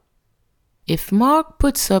If Mark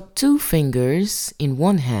puts up 2 fingers in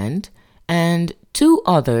one hand and 2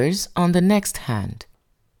 others on the next hand,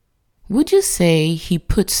 would you say he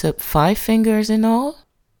puts up 5 fingers in all?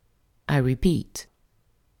 I repeat.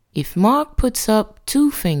 If Mark puts up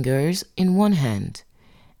 2 fingers in one hand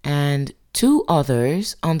and 2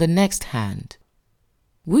 others on the next hand,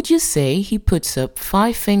 would you say he puts up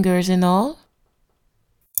 5 fingers in all?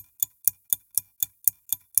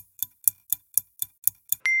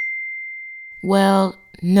 Well,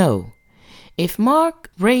 no. If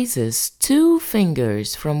Mark raises 2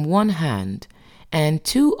 fingers from one hand and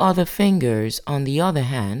 2 other fingers on the other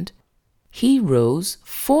hand, he rose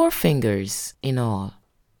 4 fingers in all.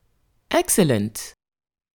 Excellent!